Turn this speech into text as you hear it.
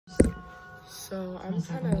So I'm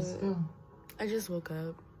kind of, I just woke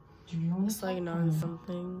up. It's like 9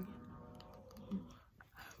 something.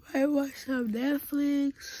 I watch some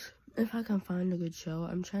Netflix. If I can find a good show.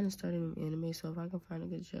 I'm trying to start a new anime, so if I can find a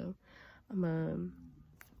good show, I'm gonna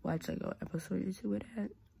watch like an episode or two of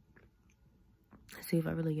that. See if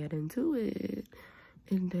I really get into it.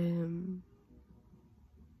 And then,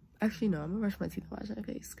 actually no, I'm gonna brush my teeth and wash my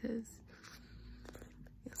face, because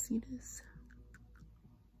you'll see this.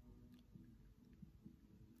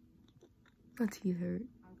 My teeth hurt.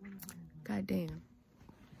 God damn.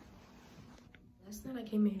 Last night I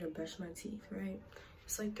came in here to brush my teeth, right?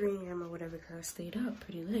 It's like 3 a.m. or whatever, because I stayed up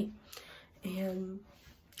pretty late. And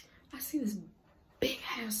I see this big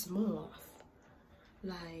ass moth.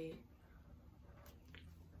 Like,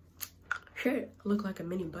 shit, look like a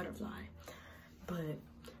mini butterfly. But,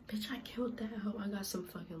 bitch, I killed that hoe. I got some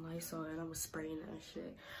fucking Lysol and I was spraying that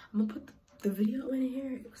shit. I'm gonna put the video in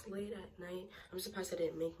here. It was late at night. I'm surprised I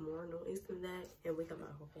didn't make more noise than that and wake up my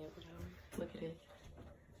whole family. Look at it.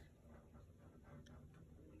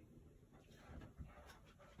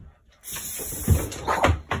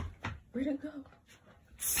 Where'd it go?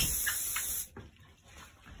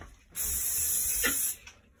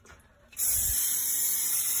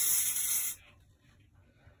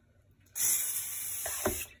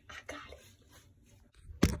 I got it.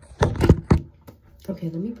 Okay,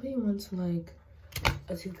 let me put you on to like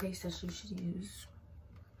a toothpaste that you should use.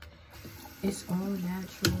 It's all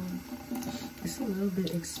natural. It's a little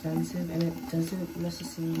bit expensive and it doesn't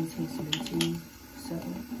necessarily taste minty. So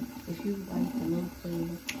if you like the mint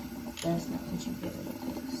flavor, that's not what you get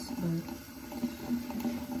with this. But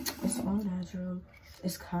it's all natural.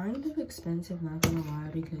 It's kind of expensive, not gonna lie,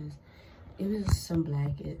 because it was some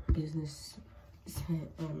black business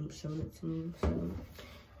showed it to me. So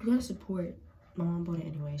you gotta support. My mom bought it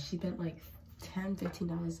anyway. She spent like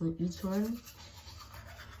 $10–15 on each one.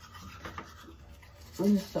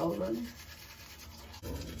 And it's so good.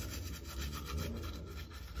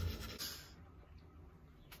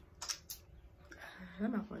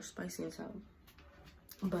 That mouth was spicy as hell.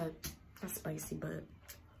 But, not spicy, but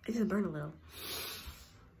it just burned a little.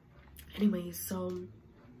 Anyways, so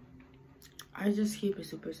I just keep it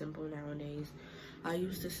super simple nowadays. I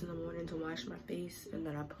use this in the morning to wash my face, and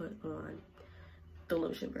then I put on the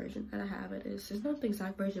lotion version that I have. It's not the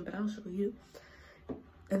exact version, but I'll show you.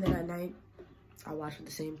 And then at night, I wash with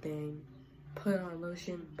the same thing. Put on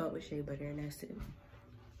lotion, but with shea butter, and that's it.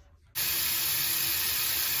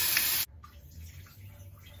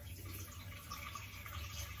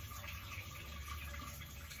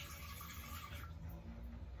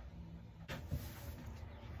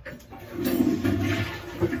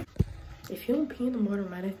 If you don't pee in the morning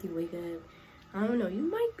right after you wake up, I don't know, you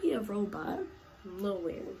might be a robot. A little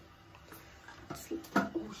weird. Sleep.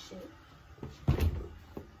 Oh shit.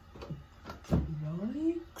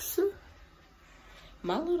 Yikes.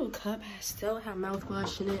 My little cup still have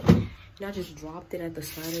mouthwash in it, and I just dropped it at the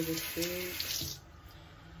side of the fridge.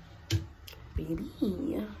 Baby.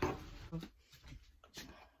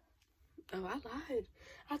 Oh, I lied.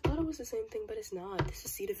 I thought it was the same thing, but it's not. This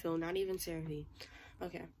is Cetaphil, not even CeraVe.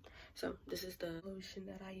 Okay, so this is the lotion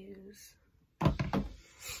that I use.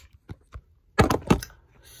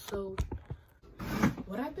 So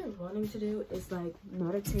what I've been wanting to do is like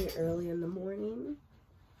meditate early in the morning,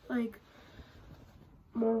 like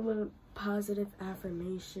more with positive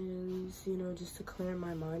affirmations, you know, just to clear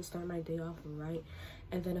my mind, start my day off right.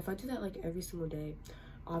 And then if I do that like every single day,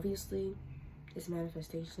 obviously it's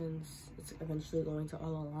manifestations, it's eventually going to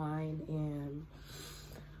all align and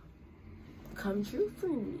come true for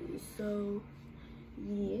me. So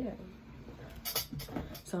yeah,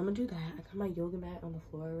 so I'm gonna do that. I got my yoga mat on the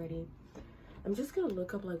floor already. I'm just gonna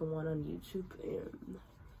look up like one on YouTube and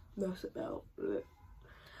that's about it.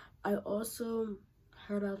 I also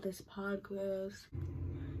heard about this podcast.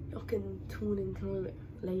 Y'all can tune into it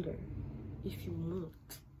later if you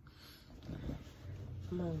want.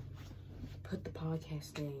 I'm gonna put the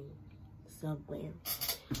podcast name somewhere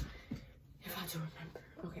if I do remember.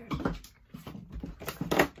 Okay.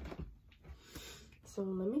 So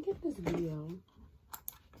let me get this video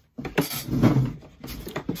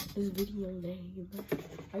name.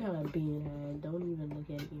 I got a bean head. Don't even look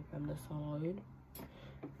at me from the side.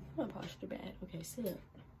 My posture bad. Okay, sit up.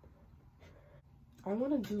 I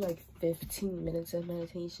want to do like 15 minutes of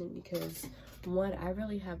meditation because one, I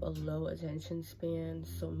really have a low attention span,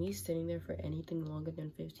 so me sitting there for anything longer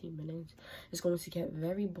than 15 minutes is going to get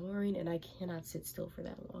very boring, and I cannot sit still for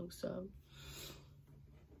that long. So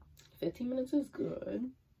 15 minutes is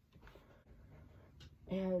good.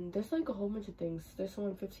 And there's like a whole bunch of things. There's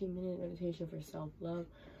one 15-minute meditation for self-love,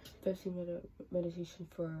 15-minute meditation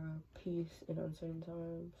for peace in uncertain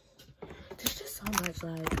times. There's just so much,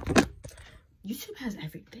 like, YouTube has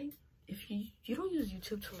everything. If you don't use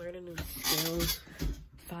YouTube to learn a new skill,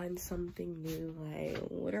 find something new, like,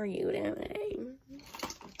 what are you doing?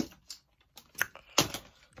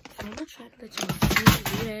 I'm gonna try to let y'all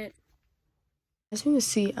do it. As you can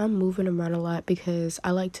see, I'm moving around a lot because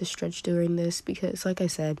I like to stretch during this because, like I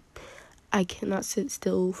said, I cannot sit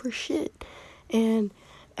still for shit. And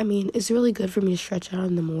I mean, it's really good for me to stretch out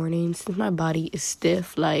in the morning since my body is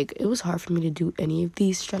stiff. Like, it was hard for me to do any of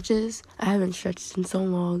these stretches. I haven't stretched in so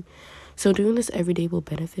long. So doing this every day will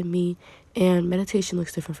benefit me. And meditation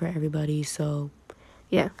looks different for everybody. So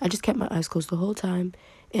yeah, I just kept my eyes closed the whole time.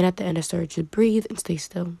 And at the end, I started to breathe and stay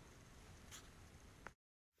still.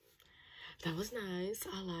 That was nice.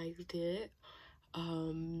 I liked it.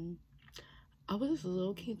 I was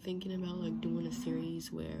low-key thinking about, like, doing a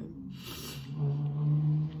series where,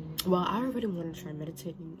 well, I already want to try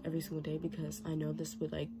meditating every single day because I know this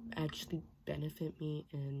would, like, actually benefit me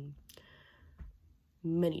in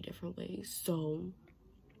many different ways. So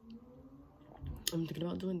I'm thinking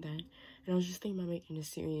about doing that. And I was just thinking about making a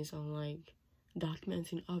series on, like,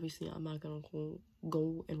 documenting. Obviously, I'm not gonna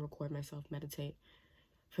go and record myself meditate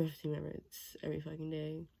for 15 minutes every fucking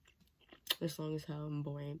day, as long as how I'm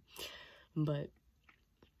boring. But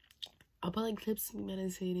I'll put, like, clips of me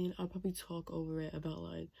meditating. I'll probably talk over it about,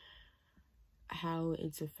 like, how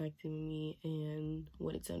it's affecting me and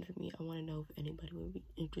what it's done for me. I want to know if anybody would be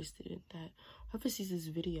interested in that. Whoever sees this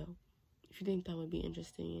video, if you think that would be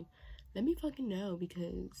interesting, let me fucking know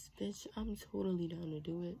because, bitch, I'm totally down to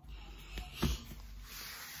do it.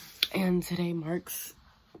 And today marks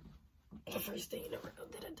the first day in a row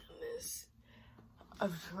that I've done this.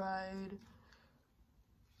 I've tried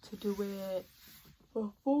to do it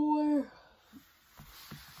before,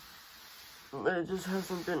 but it just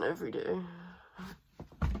hasn't been every day.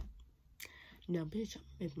 Now, bitch, I'm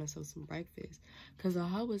gonna make myself some breakfast because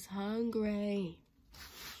I was hungry.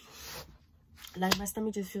 Like, my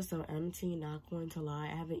stomach just feels so empty, not going to lie.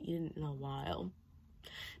 I haven't eaten in a while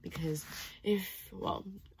because well,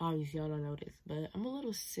 obviously y'all don't know this, but I'm a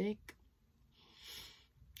little sick.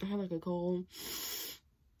 I have, like, a cold.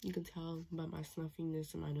 You can tell by my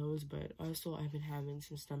snuffiness in my nose, but also I've been having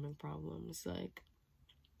some stomach problems. Like,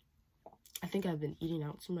 I think I've been eating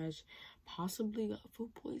out too much, possibly got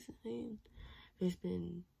food poisoning. There's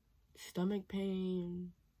been stomach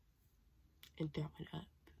pain and throwing up.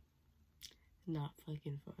 Not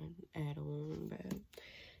fucking fun at all, bad.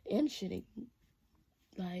 And shitting.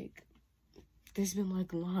 Like, there's been,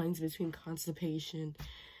 like, lines between constipation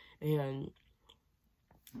and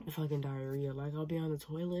fucking diarrhea. Like, I'll be on the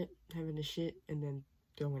toilet having a shit and then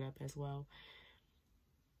throwing up as well.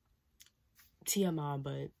 TMI,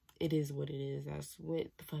 but it is what it is. That's what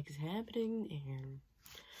the fuck is happening, and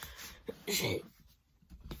shit.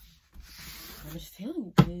 I'm just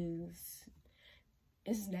telling you,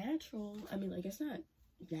 it's natural. I mean, like, it's not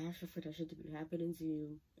natural for that shit to be happening to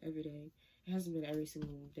you every day. It hasn't been every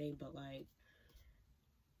single day, but, like,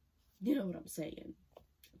 you know what I'm saying.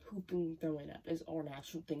 Pooping, throwing up is all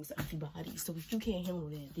natural things of your body. So if you can't handle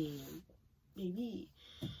that, then maybe.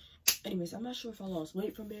 Anyways, I'm not sure if I lost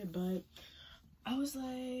weight from it, but I was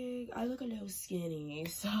like, I look a little skinny,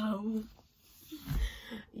 so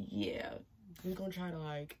yeah, I'm gonna try to,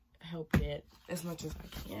 like, help it as much as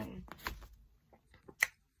I can.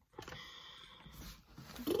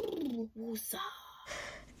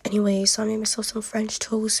 Anyway, so I made myself some French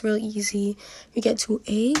toast, real easy. You get 2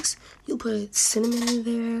 eggs, you put cinnamon in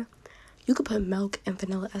there, you could put milk and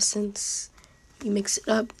vanilla essence. You mix it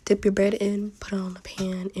up, dip your bread in, put it on the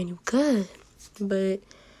pan, and you're good. But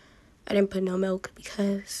I didn't put no milk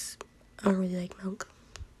because I don't really like milk.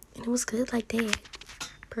 And it was good like that.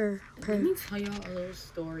 Let me tell y'all a little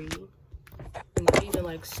story. Not even,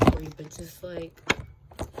 like, story, but just, like,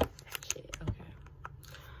 shit, okay.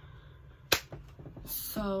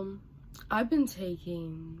 So, I've been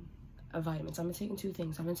taking vitamins. I've been taking 2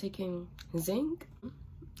 things. I've been taking zinc,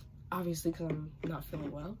 obviously because I'm not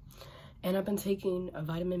feeling well. And I've been taking a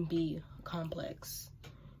vitamin B complex,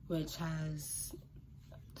 which has,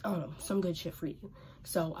 I don't know, some good shit for you.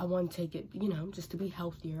 So I want to take it, you know, just to be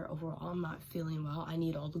healthier overall. I'm not feeling well. I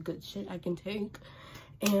need all the good shit I can take.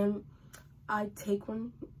 And I take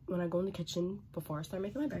one when I go in the kitchen before I start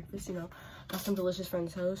making my breakfast, you know. Got some delicious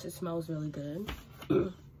French toast. It smells really good.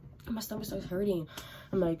 My stomach starts hurting.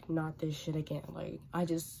 I'm like, not this shit again. Like, I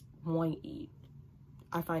just want to eat.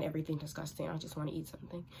 I find everything disgusting. I just want to eat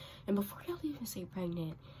something. And before y'all even say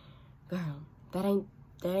pregnant, girl, that ain't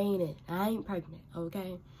it. I ain't pregnant,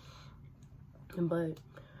 okay? But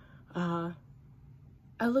I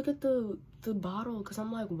I look at the bottle because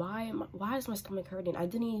I'm like, why is my stomach hurting? I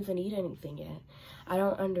didn't even eat anything yet. I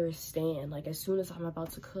don't understand. Like, as soon as I'm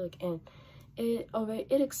about to cook, and it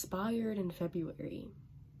expired in February.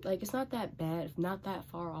 Like, it's not that bad, not that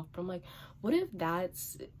far off. But I'm like, what if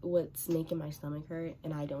that's what's making my stomach hurt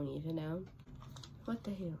and I don't even know? What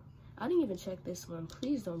the hell? I didn't even check this one.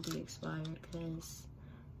 Please don't be expired, because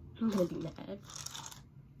I'm gonna be mad.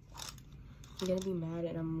 I'm gonna be mad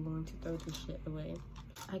and I'm going to throw this shit away.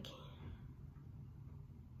 I can't.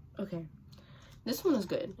 Okay. This one is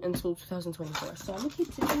good until 2024. So I'm gonna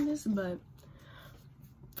keep taking this, but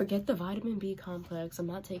forget the vitamin B complex. I'm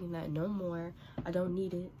not taking that no more. I don't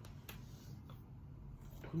need it.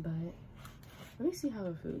 But let me see how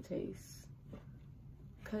the food tastes.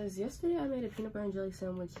 Because yesterday I made a peanut butter and jelly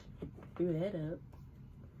sandwich. Threw that up.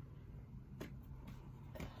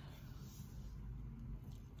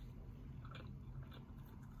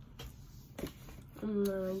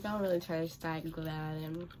 Don't really try to stack that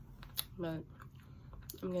in, but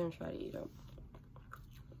I'm gonna try to eat it.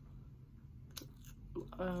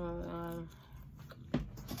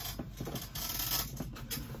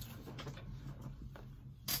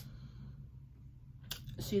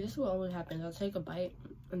 See, this is what always happens. I'll take a bite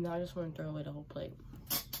and then I just want to throw away the whole plate.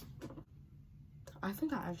 I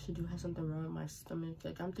think I actually do have something wrong with my stomach.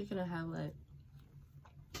 Like, I'm thinking I have like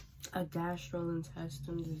a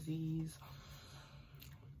gastrointestinal disease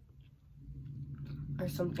or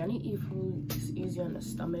something. I need to eat food that's easy on the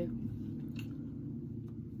stomach.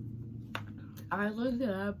 I looked it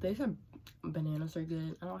up. They said bananas are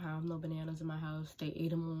good. I don't have no bananas in my house. They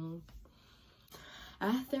ate them all.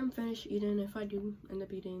 After I'm finished eating, if I do end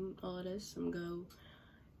up eating all of this, I'm gonna go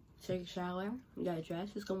take a shower, get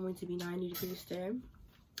dressed. It's going to be 90 degrees there.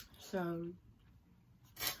 So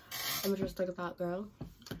I'm just like a hot girl.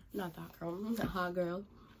 Not that girl, a hot girl.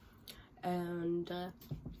 And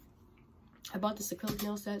I bought this acrylic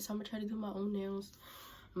nail set, so I'm gonna try to do my own nails.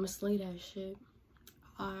 I'm gonna slay that shit.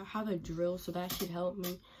 I have a drill, so that should help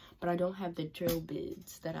me, but I don't have the drill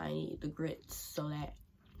bits that I need, the grits, so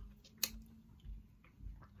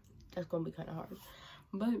that's gonna be kind of hard.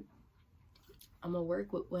 But I'm gonna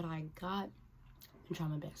work with what I got and try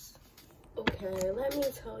my best. Okay, let me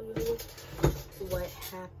tell you what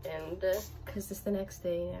happened, because it's the next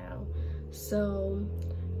day now. So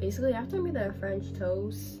basically, after I made that French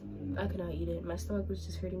toast, I could not eat it. My stomach was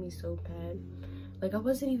just hurting me so bad. Like, I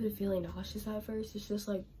wasn't even feeling nauseous at first. It's just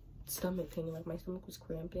like stomach pain. Like, my stomach was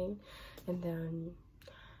cramping. And then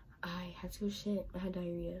I had to go shit. I had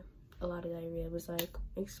diarrhea. A lot of diarrhea. It was like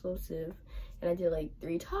explosive. And I did it like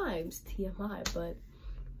 3 times. TMI. But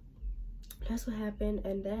that's what happened.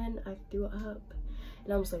 And then I threw up.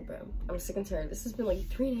 And I was like, bro, I'm sick and tired. This has been like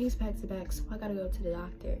 3 days back to back. So I gotta go to the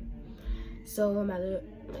doctor. So my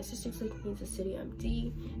sister took me to City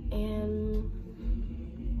MD. And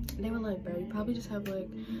they were like, bro, you probably just have like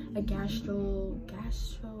a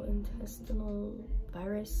gastrointestinal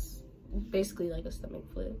virus, basically like a stomach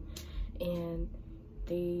flu. And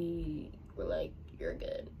they were like, you're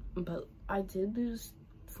good. But I did lose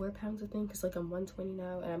 4 pounds, I think, because like I'm 120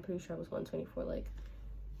 now, and I'm pretty sure I was 124 like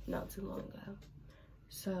not too long ago.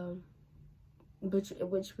 So which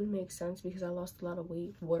would make sense because I lost a lot of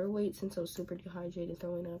water weight, since I was super dehydrated,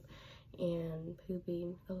 throwing up and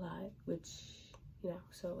pooping a lot, which, you know,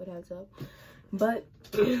 so it adds up. But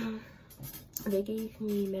they gave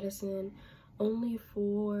me medicine only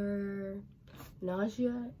for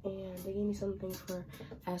nausea, and they gave me something for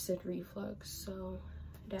acid reflux, so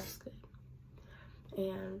that's good.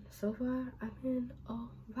 And so far I've been all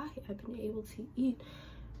right. I've been able to eat.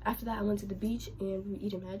 After that, I went to the beach and we were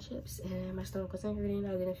eating mad chips, and my stomach wasn't hurting.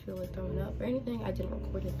 I didn't feel like throwing up or anything. I didn't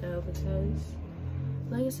record it though, because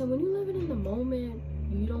like I said, when you're living in the moment,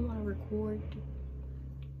 you don't want to record.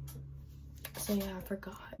 So yeah, I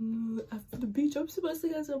forgot. After the beach, I'm supposed to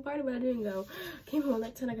go to a party, but I didn't go. Came home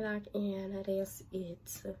like 10 o'clock, and that's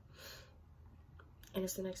it. And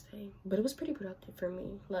it's the next day. But it was pretty productive for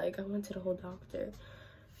me. Like, I went to the whole doctor.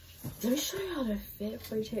 Let me show you how to fit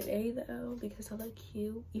for today, though, because I look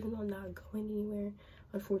cute, even though I'm not going anywhere.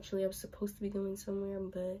 Unfortunately, I was supposed to be going somewhere,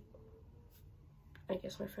 but I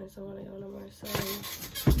guess my friends don't want to go no more, so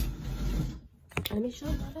let me show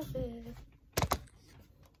you how to fit.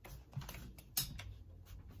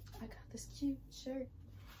 I got this cute shirt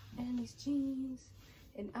and these jeans,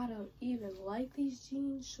 and I don't even like these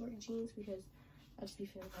jeans, short jeans, because I just be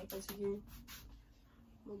feeling like into here.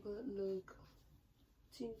 My butt look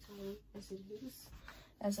too tight as it is,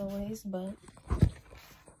 as always, but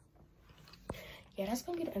yeah, that's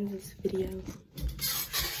gonna be the end of this video.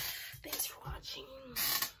 Thanks for watching.